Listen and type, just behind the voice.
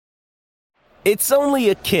It's only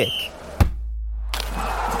a kick,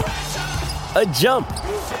 a jump,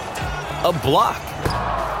 a block.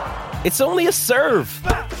 It's only a serve.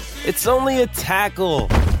 It's only a tackle,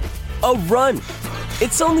 a run.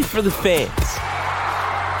 It's only for the fans.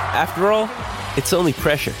 After all, it's only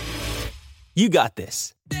pressure. You got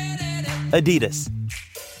this. Adidas.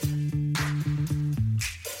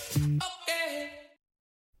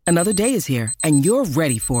 Another day is here, and you're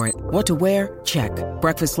ready for it. What to wear? Check.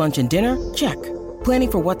 Breakfast, lunch, and dinner? Check.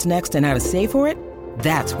 Planning for what's next and how to save for it?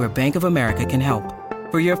 That's where Bank of America can help.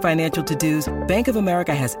 For your financial to-dos, Bank of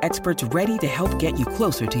America has experts ready to help get you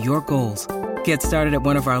closer to your goals. Get started at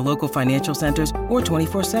one of our local financial centers or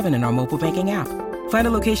 24/7 in our mobile banking app. Find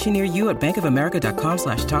a location near you at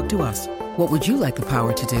bankofamerica.com/talktous. What would you like the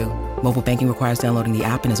power to do? Mobile banking requires downloading the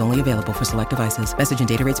app and is only available for select devices. Message and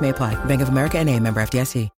data rates may apply. Bank of America N.A., member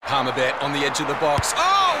FDIC. Palmerbet on the edge of the box.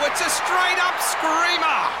 Oh, it's a straight-up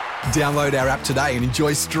screamer! Download our app today and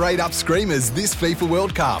enjoy straight-up screamers this FIFA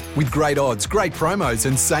World Cup with great odds, great promos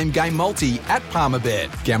and same-game multi at Palmerbet.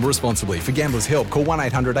 Gamble responsibly. For Gamblers' Help, call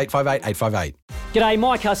 1-800-858-858. G'day,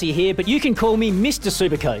 Mike Hussey here, but you can call me Mr.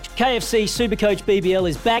 Supercoach. KFC Supercoach BBL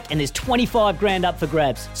is back and there's 25 grand up for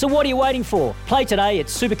grabs. So what are you waiting for? Play today at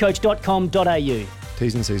supercoach.com.au.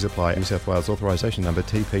 T's and C's apply. New South Wales authorisation number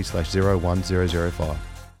TP/01005.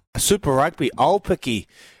 Super Rugby Aupiki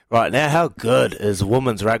right now. How good is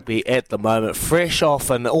women's rugby at the moment? Fresh off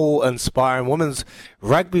an all-inspiring Women's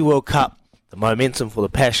Rugby World Cup. The momentum for the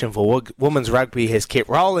passion for women's rugby has kept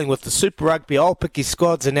rolling with the Super Rugby Aupiki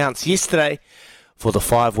squads announced yesterday for the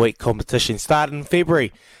 5-week competition started in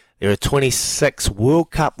February. There are 26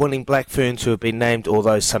 World Cup winning Black Ferns who have been named,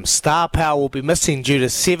 although some star power will be missing due to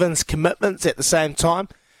Sevens commitments at the same time.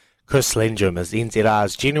 Chris Lindrum is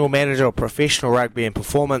NZR's General Manager of Professional Rugby and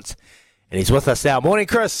Performance, and he's with us now. Morning,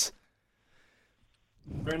 Chris.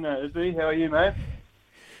 Brendan, Izzy, how are you, mate?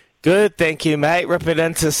 Good, thank you, mate. Ripping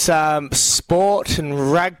into some sport,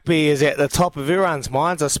 and rugby is at the top of everyone's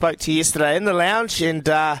minds. I spoke to you yesterday in the lounge, and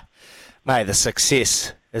mate, the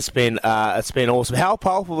success it's been awesome. How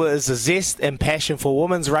palpable is the zest and passion for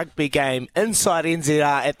women's rugby game inside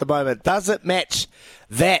NZR at the moment? Does it match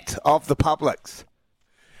that of the public's?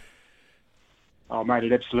 Oh, mate,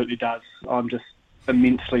 it absolutely does. I'm just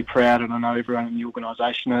immensely proud, and I know everyone in the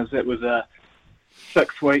organisation is. It was a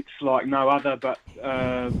 6 weeks like no other, but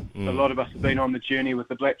a lot of us have been on the journey with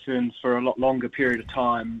the Black Ferns for a lot longer period of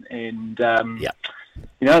time, and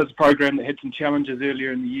you know, it was a program that had some challenges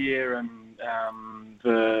earlier in the year, and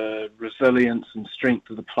the resilience and strength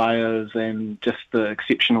of the players and just the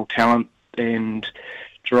exceptional talent and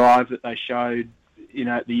drive that they showed, you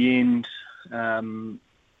know, at the end,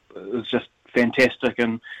 it was just fantastic.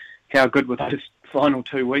 And how good were those final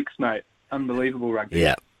 2 weeks, mate? Unbelievable rugby.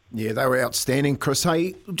 Yeah, they were outstanding, Chris.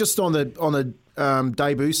 Hey, just on the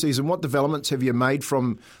debut season, what developments have you made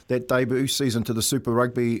from that debut season to the Super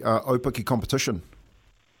Rugby Aupiki competition?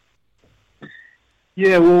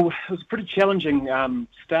 Yeah, well, it was a pretty challenging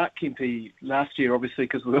start, Kempy, last year, obviously,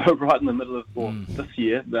 because we were right in the middle of, this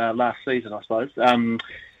year, last season, I suppose.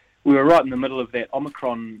 We were right in the middle of that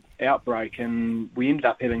Omicron outbreak, and we ended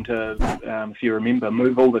up having to, if you remember,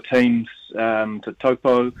 move all the teams to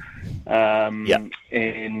Taupo and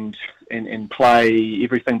play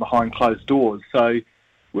everything behind closed doors. So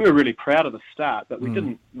we were really proud of the start, but we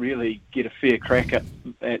didn't really get a fair crack at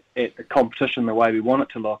the competition the way we want it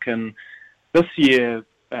to look. And this year,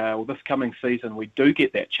 this coming season, we do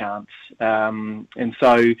get that chance. And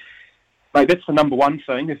so, mate, that's the number one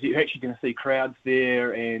thing, is you're actually going to see crowds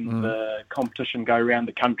there and the competition go around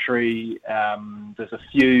the country. There's a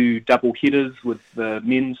few double headers with the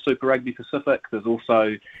men's Super Rugby Pacific. There's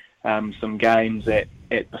also some games at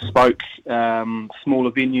bespoke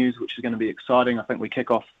smaller venues, which is going to be exciting. I think we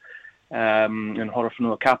kick off in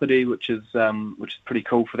Horowhenua Kapiti, which is pretty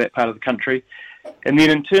cool for that part of the country. And then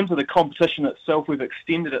in terms of the competition itself, we've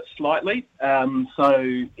extended it slightly.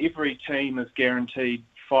 So every team is guaranteed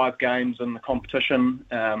 5 games in the competition.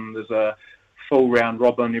 There's a full round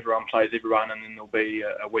robin, everyone plays everyone, and then there'll be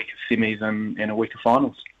a week of semis and a week of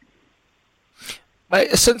finals.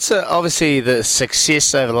 Mate, since obviously the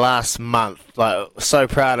success over the last month, so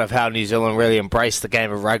proud of how New Zealand really embraced the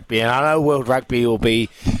game of rugby, and I know World Rugby will be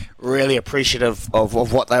really appreciative of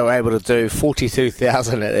what they were able to do.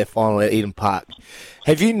 42,000 at their final at Eden Park.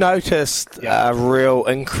 Have you noticed a real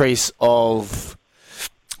increase of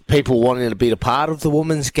people wanting to be a part of the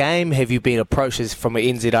women's game? Have you been approached from an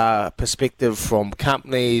NZR perspective from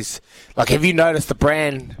companies? Have you noticed the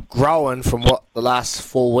brand growing from what the last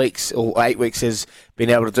 4 weeks or 8 weeks has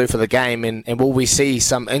been able to do for the game? And will we see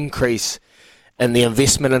some increase in the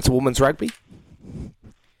investment into women's rugby?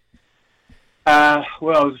 Well,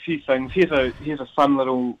 there's a few things. Here's a fun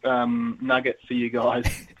little nugget for you guys.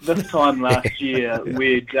 This time last year,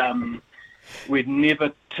 we'd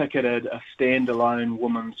never ticketed a standalone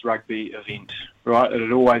women's rugby event, right? It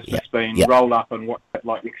had always just been roll up and watch it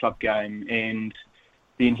like your club game. And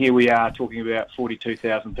then here we are talking about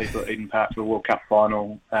 42,000 people at Eden Park for the World Cup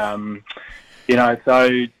final. So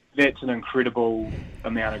that's an incredible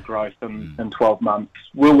amount of growth in 12 months.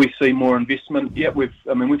 Will we see more investment? Yeah, we've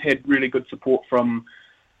had really good support from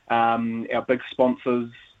our big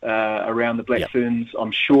sponsors around the Black Ferns.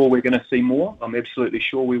 I'm sure we're going to see more. I'm absolutely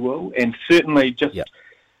sure we will. And certainly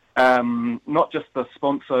not just the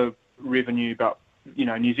sponsor revenue, but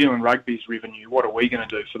New Zealand Rugby's revenue. What are we going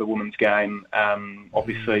to do for the women's game?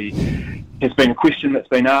 Obviously, has been a question that's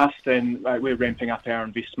been asked, and we're ramping up our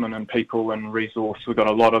investment in people and resource. We've got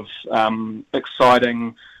a lot of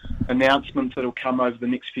exciting announcements that will come over the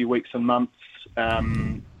next few weeks and months. As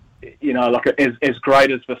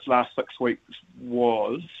great as this last 6 weeks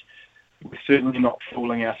was, we're certainly not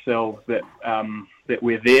fooling ourselves that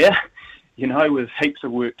we're there. There's heaps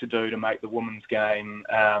of work to do to make the women's game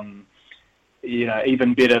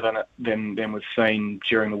even better than we've seen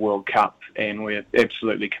during the World Cup, and we're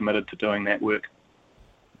absolutely committed to doing that work.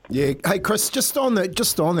 Yeah. Hey, Chris, just on that,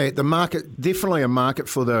 the market, definitely a market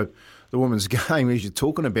for the women's game, as you're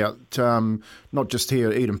talking about, not just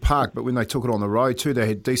here at Eden Park, but when they took it on the road too, they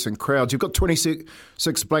had decent crowds. You've got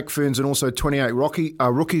 26 Black Ferns and also 28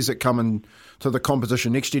 rookies that come into the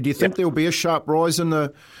competition next year. Do you think there will be a sharp rise in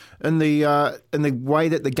the way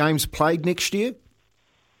that the game's played next year?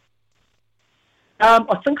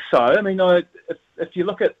 I think so. I mean, if you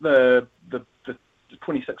look at the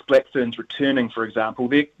 26 Black Ferns returning, for example,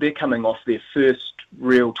 they're coming off their first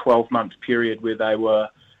real 12-month period where they were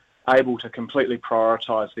able to completely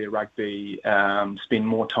prioritise their rugby, spend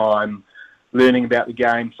more time learning about the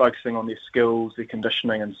game, focusing on their skills, their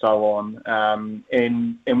conditioning, and so on.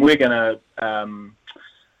 And we're going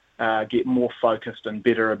to get more focused and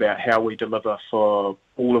better about how we deliver for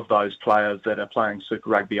all of those players that are playing Super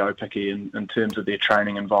Rugby Aupiki in terms of their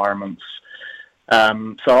training environments.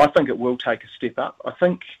 So I think it will take a step up. I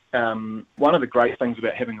think one of the great things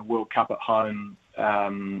about having a World Cup at home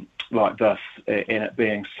like this, and it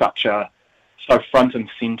being so front and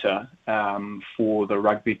centre for the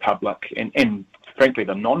rugby public and frankly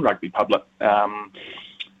the non-rugby public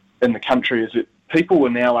in the country, is that people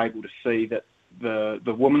are now able to see that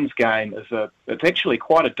the women's game it's actually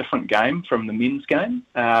quite a different game from the men's game,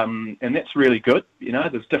 and that's really good.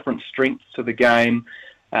 There's different strengths to the game.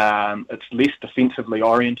 It's less defensively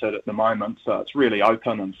oriented at the moment, so it's really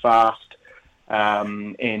open and fast.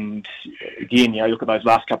 And again, look at those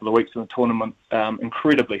last couple of weeks in the tournament,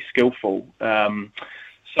 incredibly skillful. So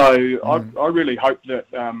I really hope that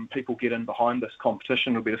people get in behind this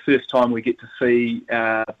competition. It'll be the first time we get to see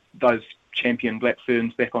those champion Black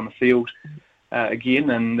Ferns back on the field again,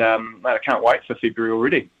 and I can't wait for February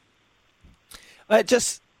already. I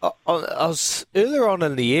was earlier on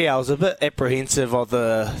in the year, I was a bit apprehensive of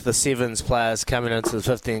the Sevens players coming into the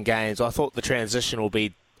 15 games. I thought the transition will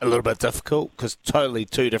be a little bit difficult because totally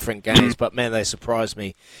two different games, but man, they surprised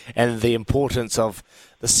me. And the importance of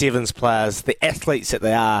the Sevens players, the athletes that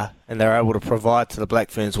they are, and they're able to provide to the Black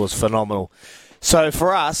Ferns was phenomenal. So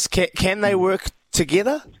for us, can they work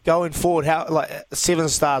together going forward? How Seven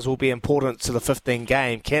Stars will be important to the 15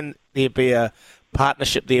 game. Can there be a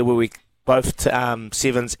partnership there where we both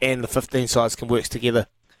Sevens and the 15 sides can work together?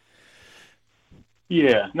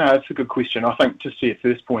 Yeah, no, that's a good question. I think just your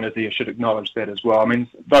first point is you should acknowledge that as well. I mean,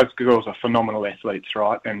 those girls are phenomenal athletes,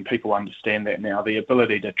 right? And people understand that now. The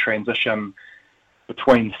ability to transition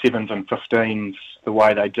between 7s and 15s the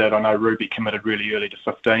way they did. I know Ruby committed really early to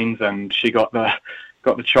 15s, and she got the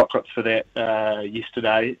chocolates for that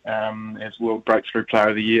yesterday as World Breakthrough Player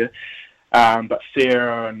of the Year. But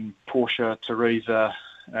Sarah and Portia, Teresa,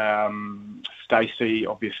 Stacey,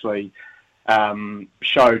 obviously,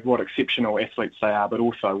 showed what exceptional athletes they are, but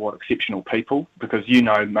also what exceptional people, because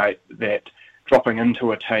mate, that dropping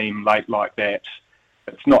into a team late like that,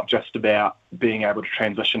 it's not just about being able to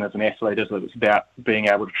transition as an athlete, is it? It's about being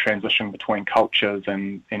able to transition between cultures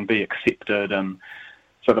and be accepted. And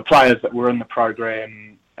so the players that were in the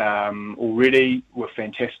program already were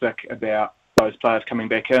fantastic about those players coming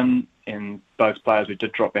back in, and those players who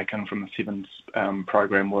did drop back in from the Sevens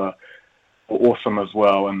program were awesome as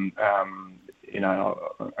well, and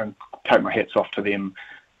take my hats off to them.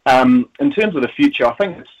 In terms of the future, I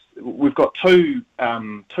think we've got two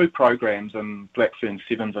programs in Black Ferns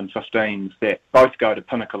 7s and 15s that both go to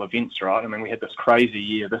pinnacle events, right? I mean, we had this crazy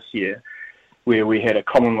year this year where we had a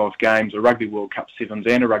Commonwealth Games, a Rugby World Cup 7s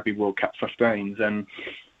and a Rugby World Cup 15s, and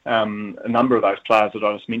a number of those players that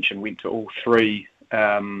I just mentioned went to all three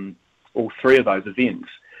of those events.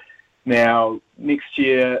 Now, next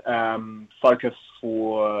year, focus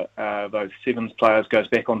for those sevens players goes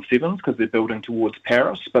back on sevens because they're building towards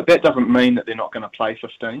Paris, but that doesn't mean that they're not going to play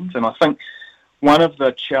 15s. And I think one of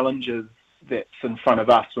the challenges that's in front of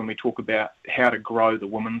us when we talk about how to grow the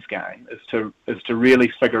women's game is to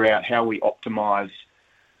really figure out how we optimise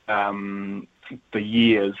the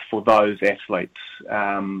years for those athletes,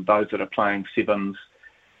 those that are playing sevens.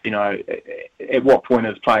 At what point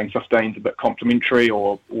is playing 15s a bit complementary,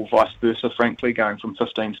 or vice versa, frankly, going from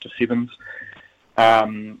 15s to sevens?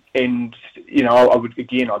 I'd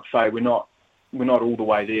say we're not all the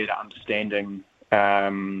way there to understanding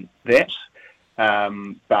that.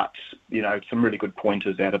 But some really good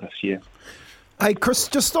pointers out of this year. Hey, Chris,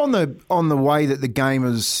 just on the way that the game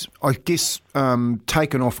is, I guess,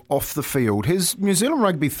 taken off the field, has New Zealand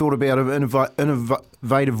Rugby thought about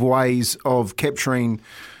innovative ways of capturing,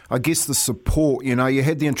 I guess, the support? You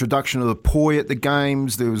had the introduction of the poi at the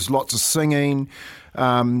games. There was lots of singing.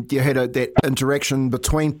 You had that interaction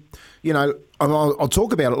between, I'll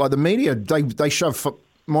talk about it. Like the media, they shove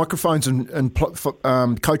microphones in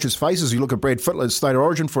coaches' faces. You look at Brad Fittler's State of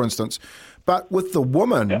Origin, for instance. But with the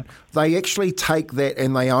women, they actually take that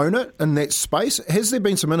and they own it in that space. Has there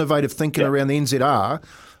been some innovative thinking around the NZR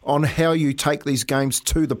on how you take these games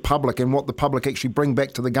to the public and what the public actually bring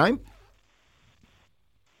back to the game?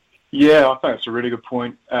 Yeah, I think it's a really good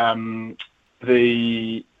point. As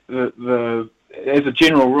a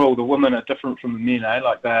general rule, the women are different from the men.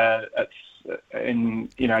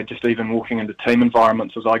 Just even walking into team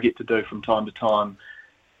environments, as I get to do from time to time,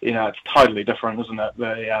 it's totally different, isn't it?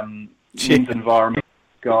 The men's environment,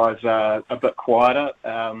 guys are a bit quieter.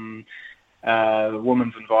 The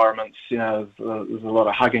women's environments, there's a lot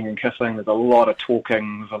of hugging and kissing, there's a lot of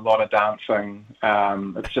talking, there's a lot of dancing.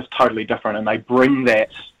 It's just totally different, and they bring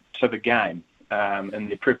that to the game in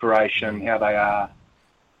their preparation, how they are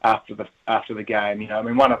after the game.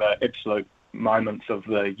 One of the absolute moments of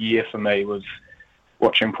the year for me was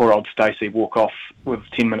watching poor old Stacey walk off with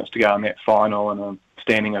 10 minutes to go in that final and a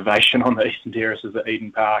standing ovation on the Eastern Terraces at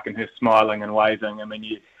Eden Park and her smiling and waving.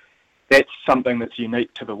 That's something that's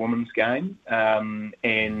unique to the women's game. I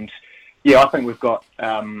think we've got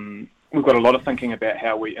a lot of thinking about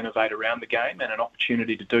how we innovate around the game and an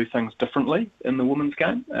opportunity to do things differently in the women's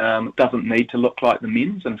game. It doesn't need to look like the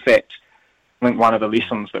men's. In fact, I think one of the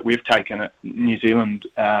lessons that we've taken at New Zealand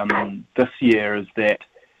this year is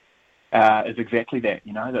exactly that.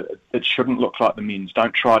 That it shouldn't look like the men's.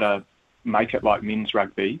 Don't try to make it like men's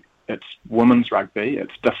rugby. It's women's rugby.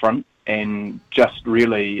 It's different, and just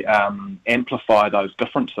really amplify those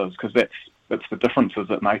differences, because it's the differences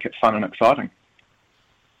that make it fun and exciting.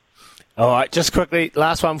 All right, just quickly,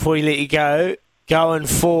 last one before we let you go. Going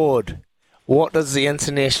forward, what does the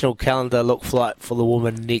international calendar look like for the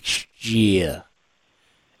women next year?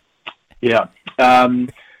 Yeah. Well,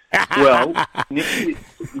 next year,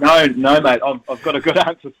 no, mate. I've got a good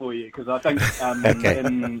answer for you, because I think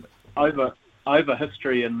over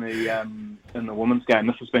history in the women's game,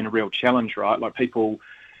 this has been a real challenge, right? Like people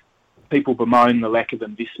bemoan the lack of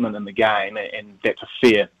investment in the game, and that's a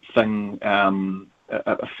fair thing,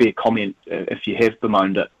 a fair comment if you have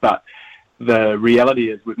bemoaned it. But the reality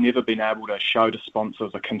is we've never been able to show to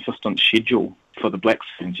sponsors a consistent schedule for the Black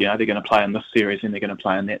Ferns. They're going to play in this series and they're going to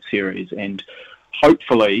play in that series, and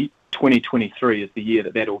hopefully 2023 is the year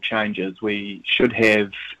that all changes. We should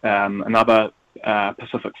have another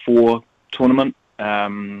Pacific 4 tournament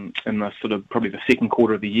in the sort of probably the second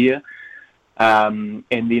quarter of the year, and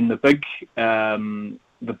then the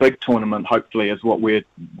big tournament hopefully is what we're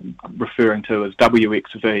referring to as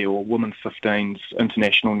WXV, or Women's 15's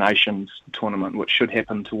International Nations Tournament, which should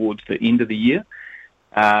happen towards the end of the year,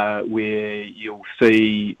 where you'll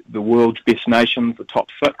see the world's best nations, the top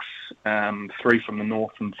 6, 3 from the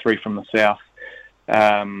north and 3 from the south,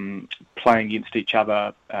 playing against each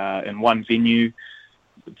other in one venue.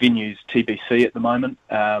 The venue's TBC at the moment,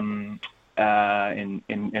 and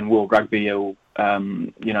World Rugby are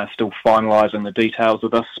still finalising the details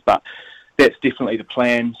of this, but that's definitely the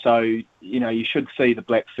plan. So you should see the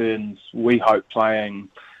Black Ferns, we hope, playing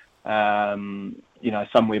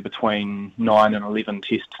somewhere between 9 and 11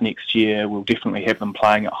 tests next year. We'll definitely have them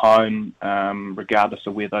playing at home, regardless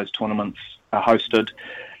of where those tournaments are hosted.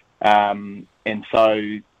 And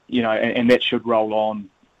so, and that should roll on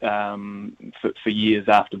for years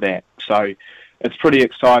after that. So it's pretty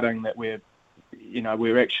exciting that we're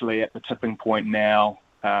actually at the tipping point now,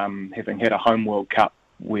 having had a home World Cup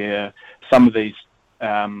where some of these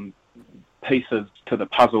pieces to the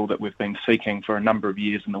puzzle that we've been seeking for a number of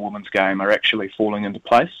years in the women's game are actually falling into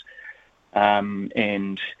place.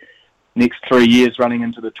 And next 3 years running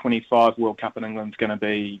into the 25 World Cup in England is going to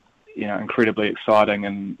be, incredibly exciting,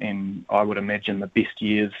 and I would imagine the best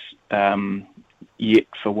years yet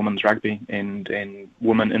for women's rugby and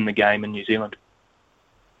women in the game in New Zealand.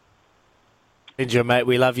 Andrew, mate,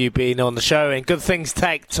 we love you being on the show, and good things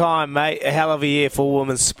take time, mate. A hell of a year for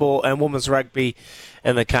women's sport and women's rugby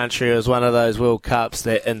in the country. It was one of those World Cups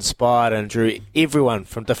that inspired and drew everyone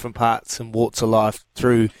from different parts and walks of life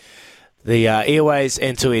through the airways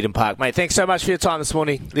and to Eden Park. Mate, thanks so much for your time this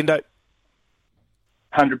morning, Lindo.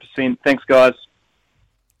 100%. Thanks, guys.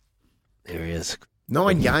 There he is.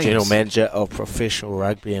 9 games. General Manager of Professional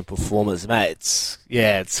Rugby and Performance. Mate,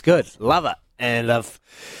 it's good. Love it. And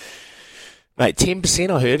mate, 10%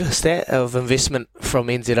 I heard, a stat of investment from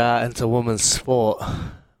NZR into women's sport.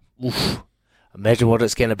 Oof. Imagine what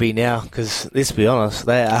it's going to be now, because let's be honest,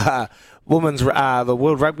 they are the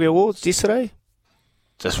World Rugby Awards yesterday.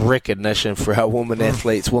 Just recognition for our women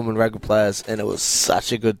athletes, women rugby players, and it was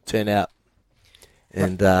such a good turnout.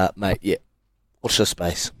 And, mate, yeah, watch this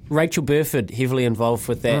space. Rachel Burford, heavily involved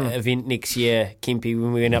with that event next year, Kempi,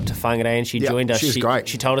 when we went up to Whangarei and she joined us. She's great.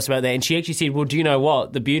 She told us about that, and she actually said, well, do you know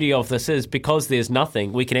what? The beauty of this is because there's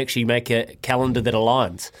nothing, we can actually make a calendar that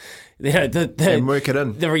aligns. And work it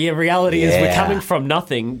in. The reality is we're coming from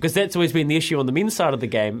nothing, because that's always been the issue on the men's side of the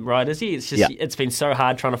game, right? It's just it's been so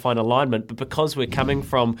hard trying to find alignment, but because we're coming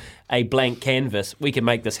from a blank canvas, we can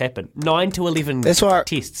make this happen. 9 to 11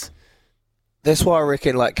 tests. That's why I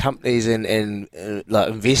reckon like companies and like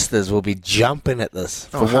investors will be jumping at this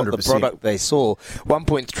for what the product they saw.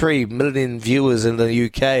 1.3 million viewers in the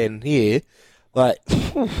UK and here, like,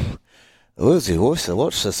 watch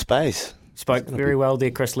the space. Spoke very well there,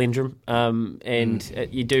 Chris Lendrum, and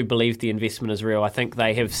you do believe the investment is real. I think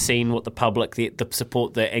they have seen what the public, the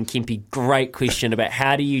support, and Kempi, great question about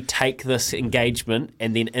how do you take this engagement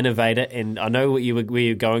and then innovate it, and I know where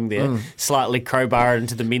you're going there, slightly crowbar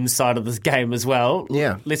into the men's side of this game as well.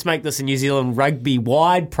 Yeah. Let's make this a New Zealand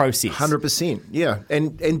rugby-wide process. 100%, yeah.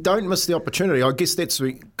 And don't miss the opportunity. I guess that's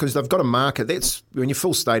because they've got a market. That's when you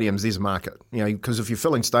fill stadiums, there's a market. Because if you're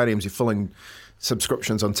filling stadiums, you're filling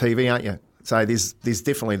subscriptions on TV, aren't you? So there's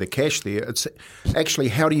definitely the cash there. It's actually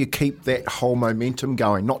how do you keep that whole momentum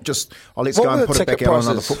going? Not just let's go and put it back out on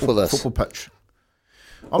another football pitch.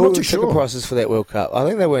 I'm not too sure. Ticket prices for that World Cup, I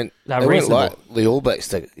think they weren't like the All Blacks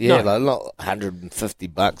ticket. Yeah, like not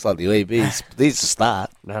 $150 like the EBs. These are start.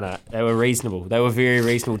 No, they were reasonable. They were very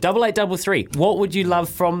reasonable. 8833. What would you love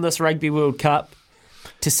from this Rugby World Cup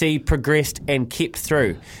to see progressed and kept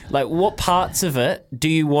through? Like, what parts of it do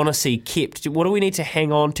you want to see kept? What do we need to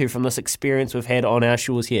hang on to from this experience we've had on our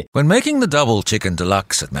shores here? When making the double chicken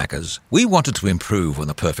deluxe at Macca's, we wanted to improve on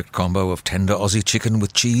the perfect combo of tender Aussie chicken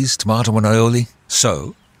with cheese, tomato and aioli.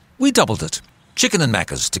 So, we doubled it. Chicken and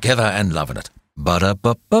Macca's, together and loving it.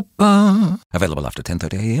 Ba-da-ba-ba-ba. Available after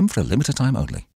 10:30 a.m. for a limited time only.